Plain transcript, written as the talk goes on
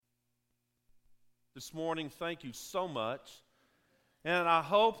this morning. Thank you so much. And I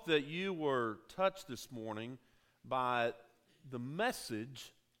hope that you were touched this morning by the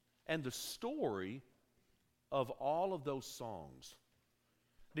message and the story of all of those songs.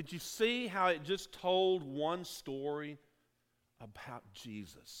 Did you see how it just told one story about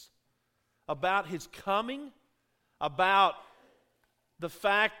Jesus? About his coming, about the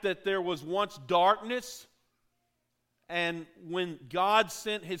fact that there was once darkness, and when God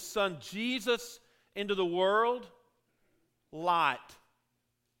sent his son Jesus into the world, light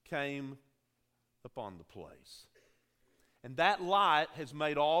came upon the place. And that light has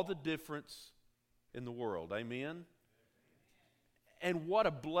made all the difference in the world. Amen? And what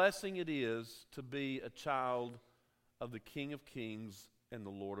a blessing it is to be a child of the King of Kings and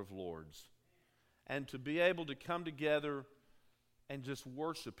the Lord of Lords. And to be able to come together and just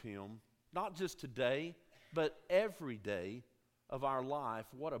worship him, not just today, but every day of our life.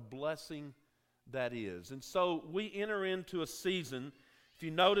 What a blessing that is. And so we enter into a season, if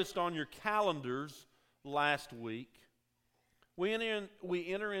you noticed on your calendars last week, we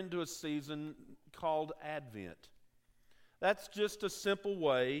enter into a season called Advent. That's just a simple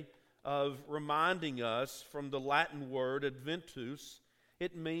way of reminding us from the Latin word adventus.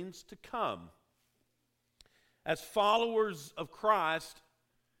 It means to come. As followers of Christ,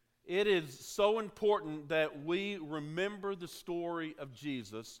 it is so important that we remember the story of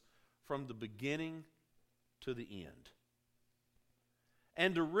Jesus from the beginning to the end.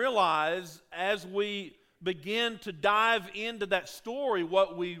 And to realize as we begin to dive into that story,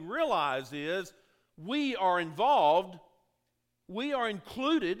 what we realize is we are involved, we are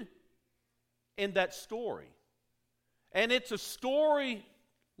included in that story. And it's a story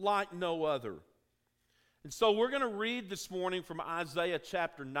like no other. And so we're going to read this morning from Isaiah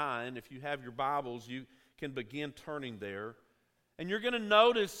chapter 9. If you have your Bibles, you can begin turning there. And you're going to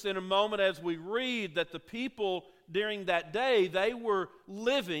notice in a moment as we read that the people during that day, they were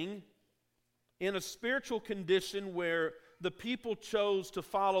living in a spiritual condition where the people chose to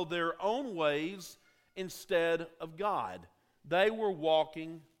follow their own ways instead of God. They were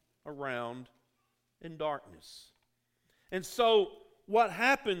walking around in darkness. And so what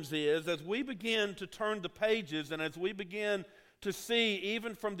happens is, as we begin to turn the pages and as we begin to see,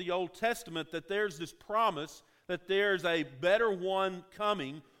 even from the Old Testament, that there's this promise that there's a better one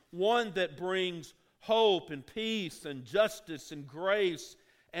coming, one that brings hope and peace and justice and grace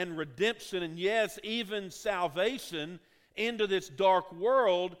and redemption and, yes, even salvation into this dark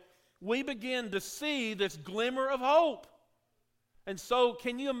world, we begin to see this glimmer of hope. And so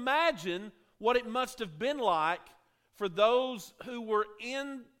can you imagine what it must have been like for those who were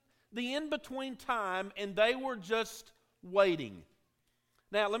in the in-between time and they were just waiting?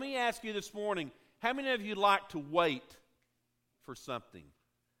 Now, let me ask you this morning, how many of you like to wait for something?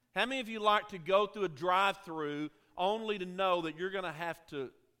 How many of you like to go through a drive-through only to know that you're going to have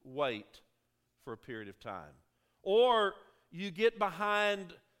to wait for a period of time? Or you get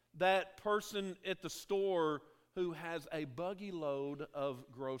behind that person at the store who has a buggy load of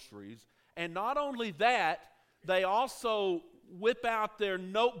groceries, and not only that, they also whip out their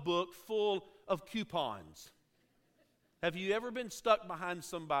notebook full of coupons. Have you ever been stuck behind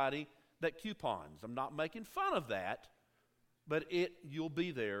somebody that coupons? I'm not making fun of that, but you'll be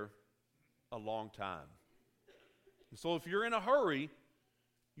there a long time. And so if you're in a hurry,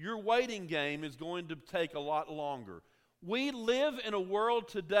 your waiting game is going to take a lot longer. We live in a world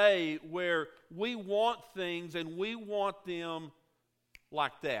today where we want things and we want them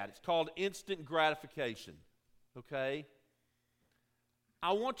like that. It's called instant gratification. Okay?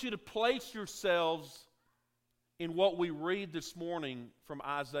 I want you to place yourselves in what we read this morning from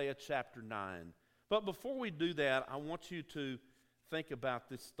Isaiah chapter 9. But before we do that, I want you to think about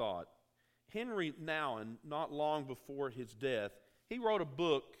this thought. Henry Nouwen, not long before his death, he wrote a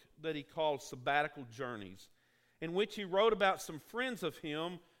book that he called Sabbatical Journeys, in which he wrote about some friends of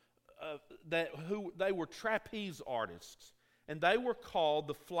him who they were trapeze artists, and they were called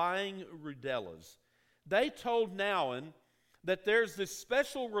the Flying Rudellas. They told Nouwen that there's this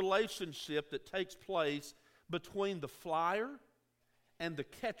special relationship that takes place between the flyer and the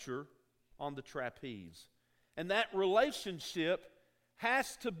catcher on the trapeze. And that relationship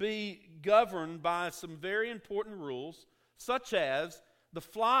has to be governed by some very important rules, such as the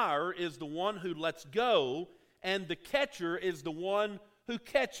flyer is the one who lets go and the catcher is the one who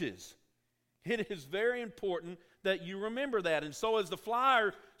catches. It is very important that you remember that. And so as the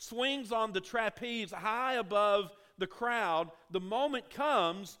flyer swings on the trapeze high above the crowd, the moment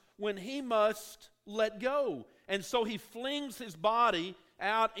comes when he must let go. And so he flings his body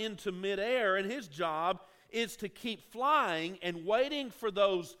out into midair, and his job is to keep flying and waiting for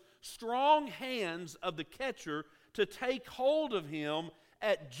those strong hands of the catcher to take hold of him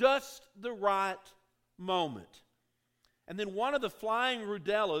at just the right moment. And then one of the flying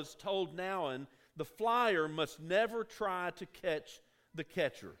Rudellas told Nouwen the flyer must never try to catch the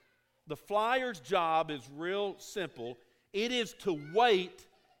catcher. The flyer's job is real simple. It is to wait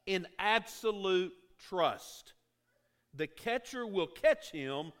in absolute trust. The catcher will catch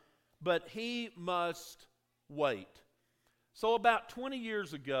him, but he must wait. So about 20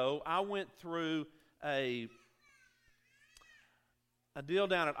 years ago, I went through a deal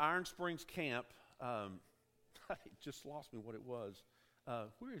down at Iron Springs Camp. I just lost me what it was.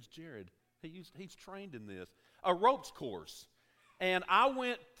 Where is Jared? He's trained in this. A ropes course. And I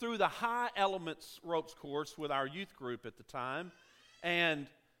went through the high elements ropes course with our youth group at the time. And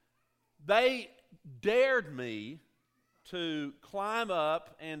they dared me to climb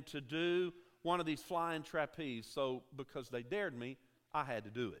up and to do one of these flying trapeze. So because they dared me, I had to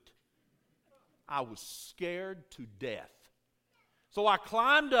do it. I was scared to death. So I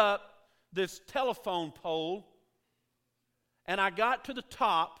climbed up this telephone pole, and I got to the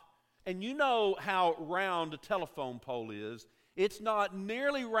top, and you know how round a telephone pole is. It's not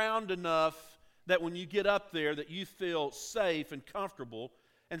nearly round enough that when you get up there that you feel safe and comfortable.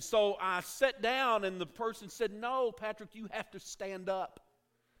 And so I sat down, and the person said, "No, Patrick, you have to stand up."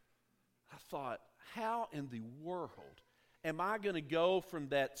 I thought, how in the world am I going to go from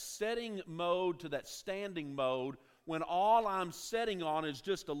that setting mode to that standing mode when all I'm setting on is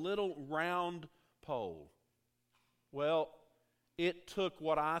just a little round pole? Well, it took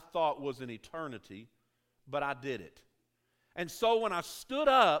what I thought was an eternity, but I did it. And so when I stood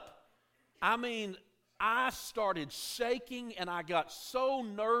up, I started shaking, and I got so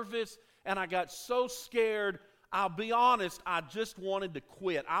nervous, and I got so scared. I'll be honest, I just wanted to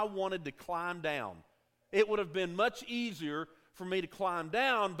quit. I wanted to climb down. It would have been much easier for me to climb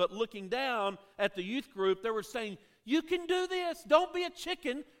down, but looking down at the youth group, they were saying, "You can do this. Don't be a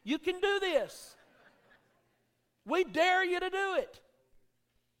chicken. You can do this. We dare you to do it."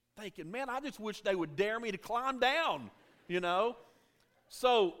 Thinking, man, I just wish they would dare me to climb down,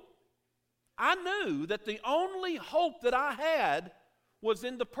 So I knew that the only hope that I had was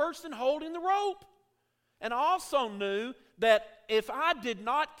in the person holding the rope. And I also knew that if I did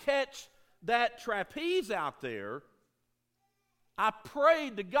not catch that trapeze out there, I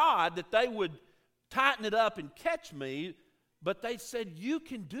prayed to God that they would tighten it up and catch me, but they said, "You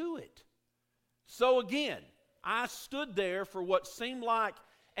can do it." So again, I stood there for what seemed like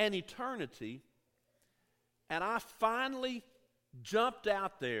an eternity, and I finally jumped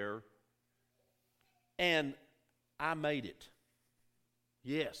out there, and I made it.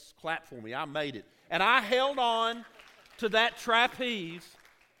 Yes, clap for me, I made it. And I held on to that trapeze,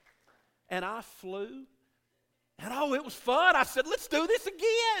 and I flew, and it was fun. I said, "Let's do this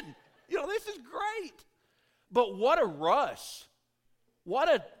again. This is great." But what a rush. What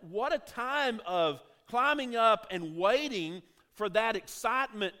a time of climbing up and waiting for that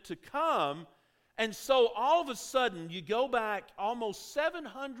excitement to come. And so all of a sudden, you go back almost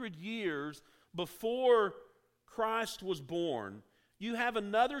 700 years before Christ was born. You have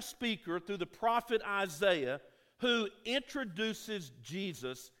another speaker through the prophet Isaiah who introduces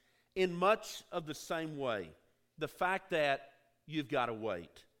Jesus in much of the same way. The fact that you've got to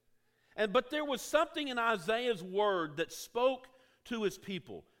wait. But there was something in Isaiah's word that spoke to his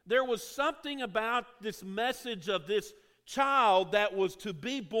people. There was something about this message of this child that was to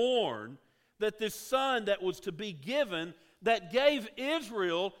be born, that this son that was to be given, that gave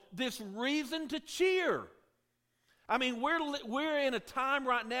Israel this reason to cheer. We're in a time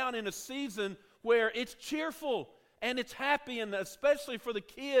right now and in a season where it's cheerful and it's happy, and especially for the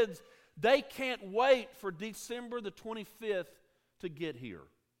kids, they can't wait for December the 25th to get here,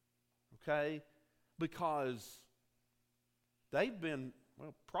 okay? Because they've been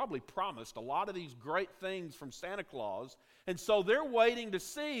probably promised a lot of these great things from Santa Claus, and so they're waiting to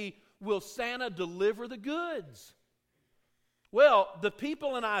see, will Santa deliver the goods? Well, the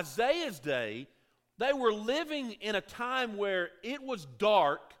people in Isaiah's day, they were living in a time where it was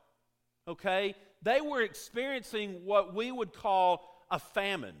dark, okay? They were experiencing what we would call a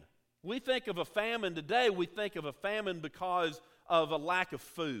famine. We think of a famine today, we think of a famine because of a lack of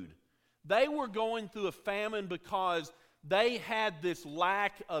food. They were going through a famine because they had this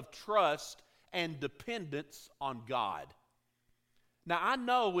lack of trust and dependence on God. Now, I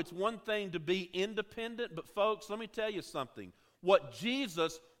know it's one thing to be independent, but folks, let me tell you something. What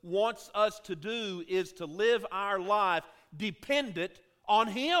Jesus wants us to do is to live our life dependent on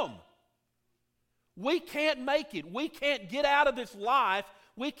Him. We can't make it. We can't get out of this life.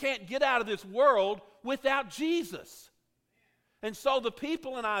 We can't get out of this world without Jesus. And so the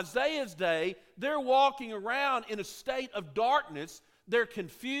people in Isaiah's day, they're walking around in a state of darkness. They're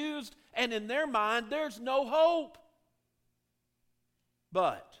confused, and in their mind, there's no hope.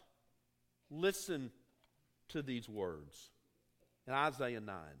 But listen to these words in Isaiah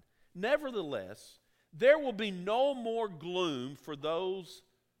 9. Nevertheless, there will be no more gloom for those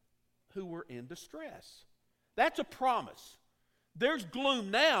who were in distress. That's a promise. There's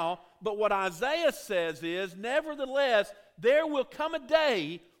gloom now, but what Isaiah says is, nevertheless, there will come a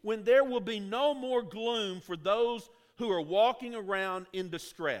day when there will be no more gloom for those who are walking around in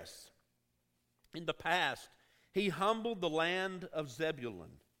distress. In the past, he humbled the land of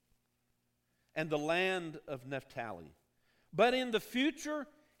Zebulun and the land of Naphtali. But in the future,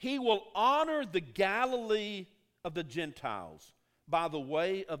 he will honor the Galilee of the Gentiles by the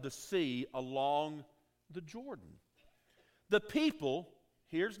way of the sea along the Jordan. The people,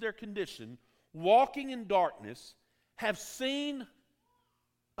 here's their condition, walking in darkness, have seen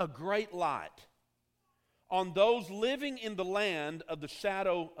a great light. On those living in the land of the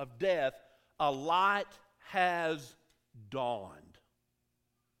shadow of death, a light has dawned.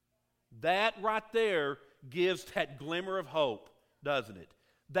 That right there gives that glimmer of hope, doesn't it?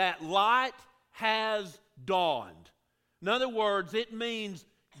 That light has dawned. In other words, it means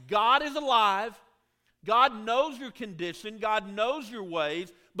God is alive. God knows your condition. God knows your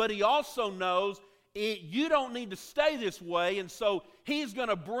ways. But He also knows you don't need to stay this way. And so He's going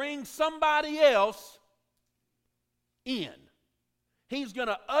to bring somebody else in. He's going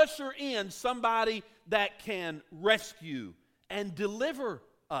to usher in somebody that can rescue and deliver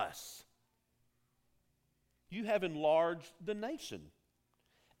us. You have enlarged the nation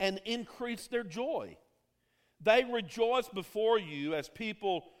and increased their joy. They rejoice before you as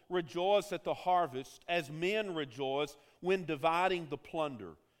people rejoice at the harvest, as men rejoice when dividing the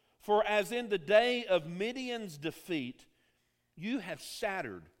plunder. For as in the day of Midian's defeat, you have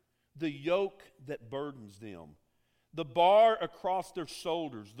shattered the yoke that burdens them, the bar across their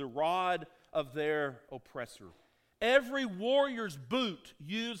shoulders, the rod of their oppressor. Every warrior's boot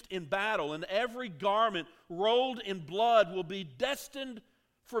used in battle and every garment rolled in blood will be destined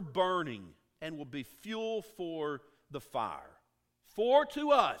for burning and will be fuel for the fire. For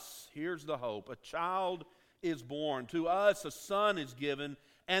to us, here's the hope, a child is born. To us a son is given,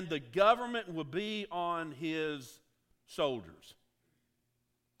 and the government will be on his shoulders.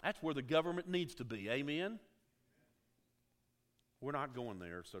 That's where the government needs to be, amen? We're not going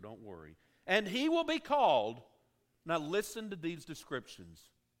there, so don't worry. And he will be called, now listen to these descriptions.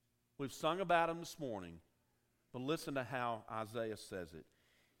 We've sung about them this morning, but listen to how Isaiah says it.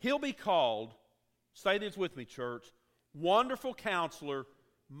 He'll be called, say this with me, church, Wonderful Counselor,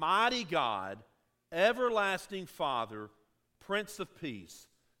 Mighty God, Everlasting Father, Prince of Peace.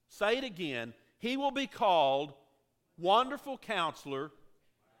 Say it again. He will be called Wonderful Counselor,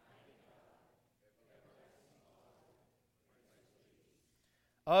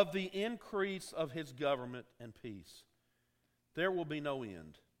 of the increase of his government and peace. There will be no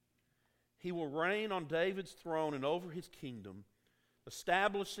end. He will reign on David's throne and over his kingdom,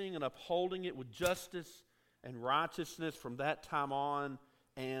 establishing and upholding it with justice and righteousness from that time on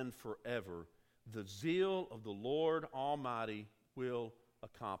and forever. The zeal of the Lord Almighty will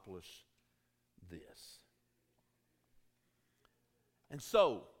accomplish this. And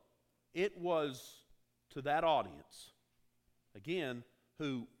so, it was to that audience, again,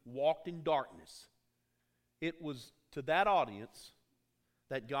 who walked in darkness. It was to that audience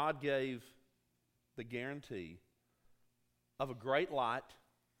that God gave the guarantee of a great light,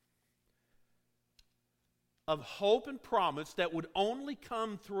 of hope and promise that would only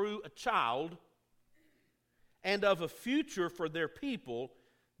come through a child, and of a future for their people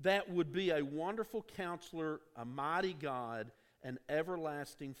that would be a wonderful counselor, a mighty God, an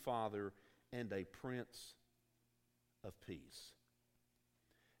everlasting Father, and a Prince of Peace.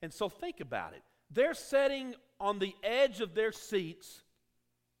 And so think about it. They're sitting on the edge of their seats,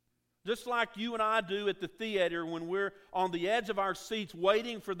 just like you and I do at the theater when we're on the edge of our seats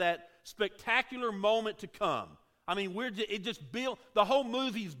waiting for that spectacular moment to come. I mean, the whole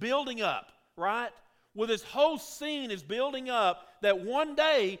movie's building up, right? Well, this whole scene is building up that one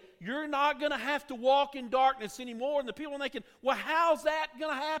day you're not going to have to walk in darkness anymore. And the people are thinking, well, how's that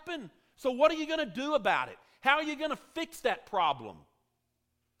going to happen? So what are you going to do about it? How are you going to fix that problem?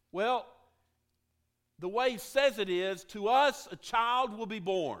 Well, the way he says it is, to us a child will be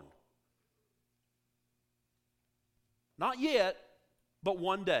born. Not yet, but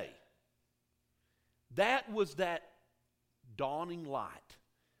one day. That was that dawning light.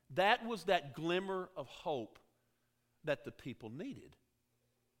 That was that glimmer of hope that the people needed.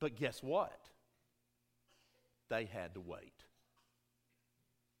 But guess what? They had to wait.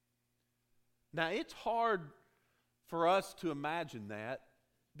 Now, it's hard for us to imagine that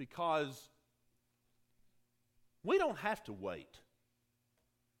because we don't have to wait.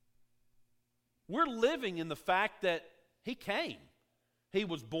 We're living in the fact that He came. He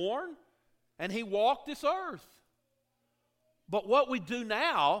was born and He walked this earth. But what we do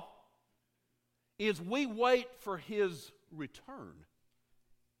now is we wait for His return.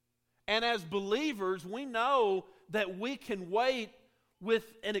 And as believers, we know that we can wait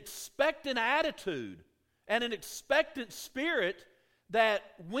with an expectant attitude and an expectant spirit, that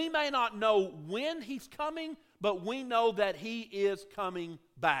we may not know when He's coming, but we know that He is coming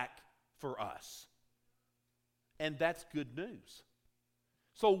back for us. And that's good news.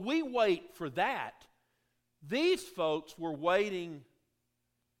 So we wait for that. These folks were waiting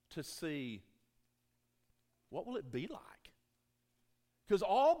to see, what will it be like? Because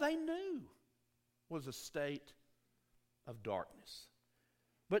all they knew was a state of darkness.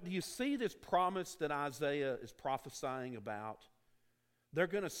 But do you see this promise that Isaiah is prophesying about? They're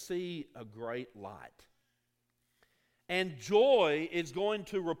going to see a great light. And joy is going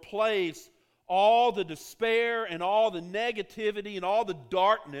to replace all the despair and all the negativity and all the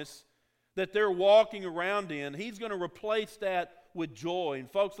darkness that they're walking around in. He's going to replace that with joy. And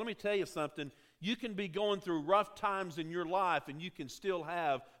folks, let me tell you something. You can be going through rough times in your life and you can still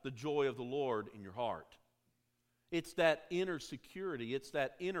have the joy of the Lord in your heart. It's that inner security. It's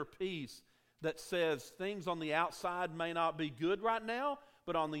that inner peace that says things on the outside may not be good right now,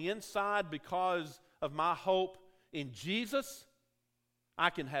 but on the inside, because of my hope in Jesus, I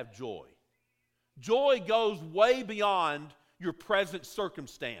can have joy. Joy goes way beyond your present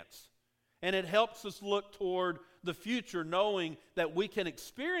circumstance. And it helps us look toward the future, knowing that we can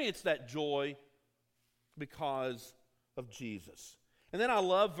experience that joy because of Jesus. And then I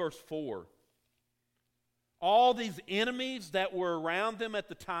love verse 4. All these enemies that were around them at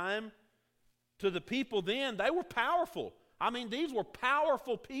the time, to the people then, they were powerful. I mean, these were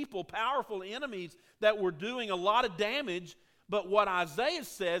powerful people, powerful enemies that were doing a lot of damage. But what Isaiah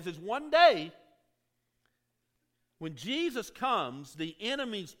says is one day, when Jesus comes, the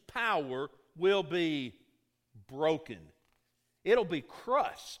enemy's power will be broken. It'll be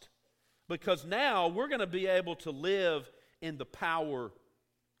crushed. Because now we're going to be able to live in the power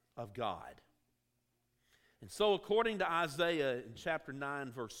of God. And so according to Isaiah in chapter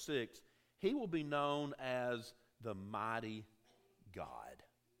 9, verse 6, He will be known as the mighty God.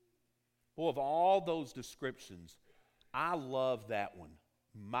 Boy, of all those descriptions, I love that one.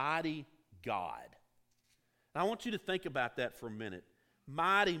 Mighty God. Now, I want you to think about that for a minute.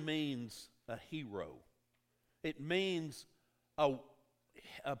 Mighty means a hero. It means a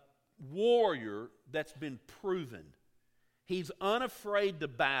warrior that's been proven. He's unafraid to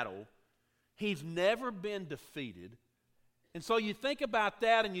battle. He's never been defeated. And so you think about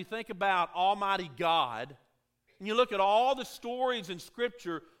that and you think about Almighty God, and you look at all the stories in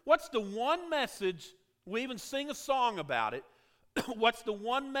Scripture. What's the one message? We even sing a song about it. What's the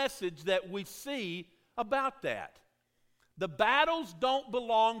one message that we see about that? The battles don't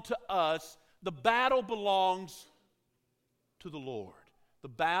belong to us. The battle belongs to the Lord. The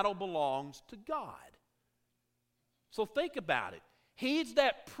battle belongs to God. So think about it. He's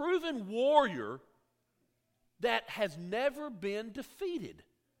that proven warrior that has never been defeated.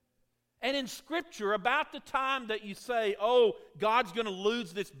 And in Scripture, about the time that you say, oh, God's going to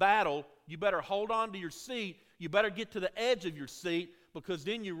lose this battle, you better hold on to your seat. You better get to the edge of your seat, because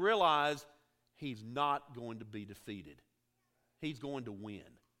then you realize He's not going to be defeated. He's going to win.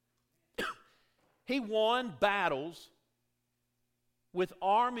 He won battles with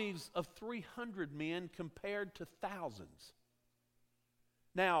armies of 300 men compared to thousands.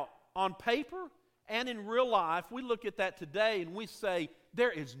 Now, on paper and in real life, we look at that today and we say,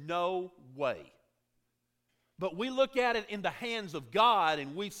 there is no way. But we look at it in the hands of God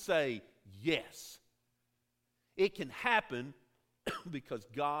and we say, yes. It can happen because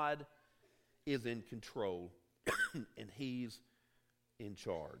God is in control and He's in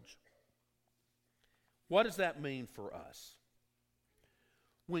charge. What does that mean for us?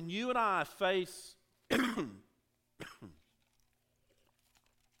 When you and I face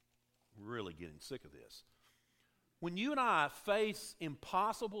really getting sick of this. When you and I face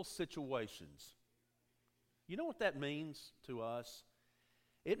impossible situations, you know what that means to us?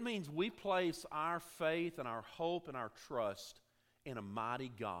 It means we place our faith and our hope and our trust in a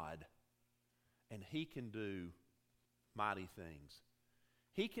mighty God, and He can do mighty things.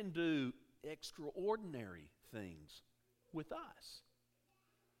 He can do extraordinary things with us.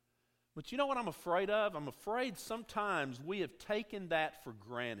 But you know what I'm afraid of? I'm afraid sometimes we have taken that for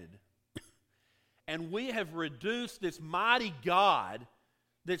granted. And we have reduced this mighty God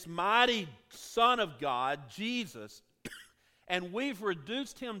this mighty Son of God, Jesus, and we've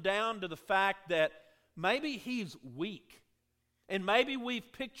reduced him down to the fact that maybe he's weak. And maybe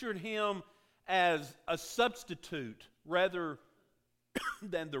we've pictured him as a substitute rather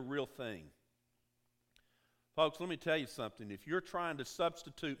than the real thing. Folks, let me tell you something. If you're trying to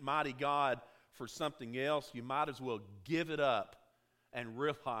substitute mighty God for something else, you might as well give it up and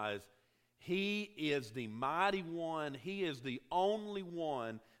realize he is the mighty one. He is the only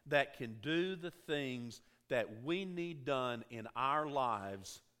one that can do the things that we need done in our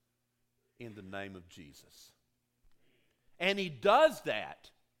lives in the name of Jesus. And he does that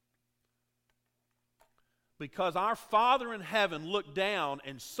because our Father in heaven looked down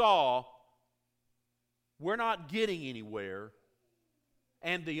and saw we're not getting anywhere,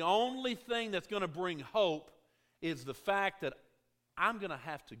 and the only thing that's going to bring hope is the fact that I'm going to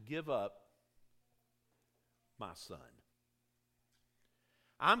have to give up my son.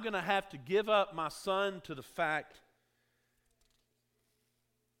 I'm going to have to give up my son to the fact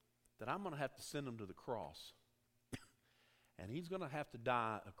that I'm going to have to send him to the cross. And he's going to have to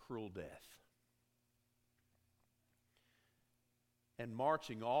die a cruel death. And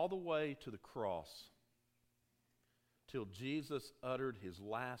marching all the way to the cross till Jesus uttered his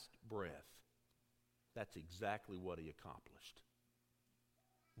last breath, that's exactly what he accomplished.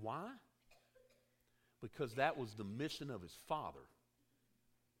 Why? Because that was the mission of his Father.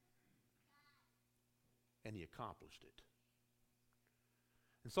 And he accomplished it.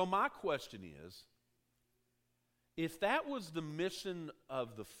 And so my question is, if that was the mission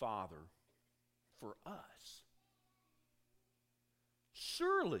of the Father for us,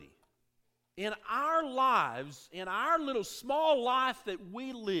 surely in our lives, in our little small life that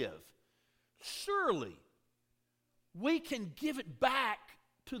we live, surely we can give it back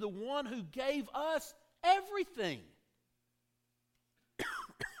to the one who gave us everything.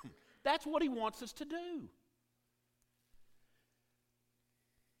 That's what he wants us to do.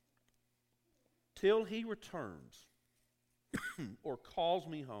 Till he returns or calls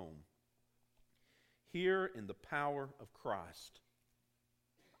me home, here in the power of Christ,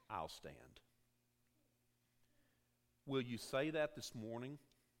 I'll stand. Will you say that this morning?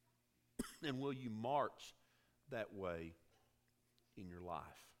 And will you march that way in your life?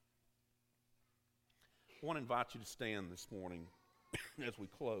 I want to invite you to stand this morning as we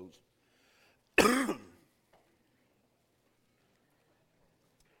close.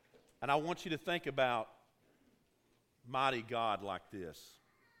 And I want you to think about mighty God like this.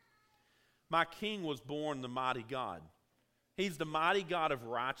 My King was born the mighty God. He's the mighty God of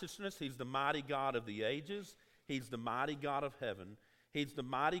righteousness. He's the mighty God of the ages. He's the mighty God of heaven. He's the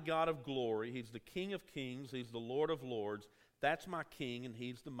mighty God of glory. He's the King of kings. He's the Lord of lords. That's my King, and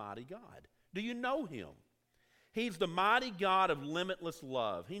he's the mighty God. Do you know him? He's the mighty God of limitless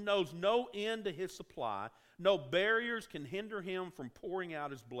love. He knows no end to his supply. No barriers can hinder him from pouring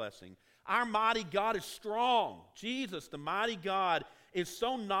out his blessing. Our mighty God is strong. Jesus, the mighty God, is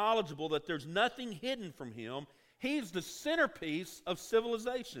so knowledgeable that there's nothing hidden from him. He's the centerpiece of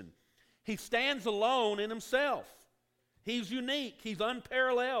civilization. He stands alone in himself. He's unique. He's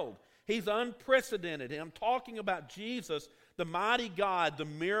unparalleled. He's unprecedented. And I'm talking about Jesus, the mighty God, the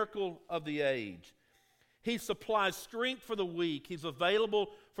miracle of the age. He supplies strength for the weak. He's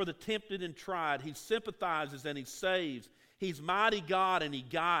available for the tempted and tried. He sympathizes and he saves. He's mighty God and he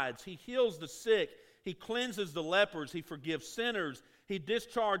guides. He heals the sick. He cleanses the lepers. He forgives sinners. He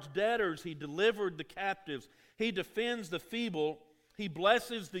discharged debtors. He delivered the captives. He defends the feeble. He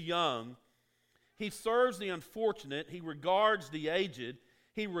blesses the young. He serves the unfortunate. He regards the aged.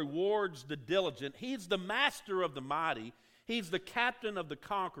 He rewards the diligent. He's the master of the mighty. He's the captain of the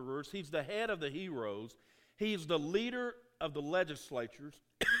conquerors. He's the head of the heroes. He's the leader of the legislatures.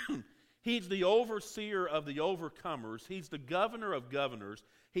 He's the overseer of the overcomers. He's the governor of governors.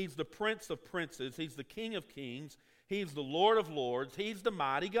 He's the prince of princes. He's the king of kings. He's the Lord of lords. He's the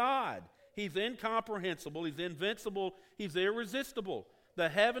mighty God. He's incomprehensible. He's invincible. He's irresistible. The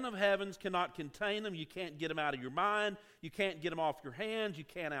heaven of heavens cannot contain him. You can't get him out of your mind. You can't get him off your hands. You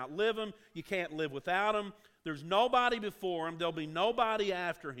can't outlive him. You can't live without him. There's nobody before him. There'll be nobody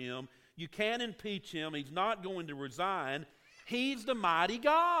after him. You can't impeach him. He's not going to resign. He's the mighty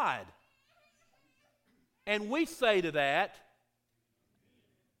God. And we say to that,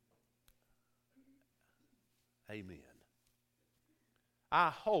 amen. I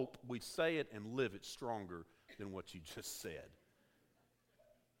hope we say it and live it stronger than what you just said.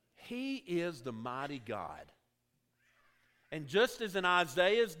 He is the mighty God. And just as in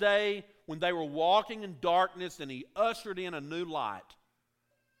Isaiah's day, when they were walking in darkness and he ushered in a new light,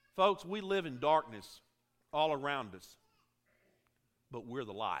 folks, we live in darkness all around us. but we're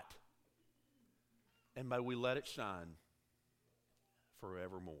the light. And may we let it shine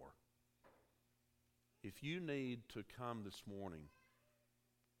forevermore. If you need to come this morning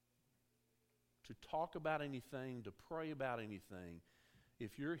to talk about anything, to pray about anything,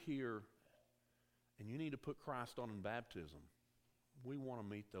 if you're here and you need to put Christ on in baptism, we want to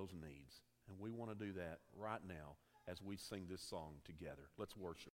meet those needs. And we want to do that right now as we sing this song together. Let's worship.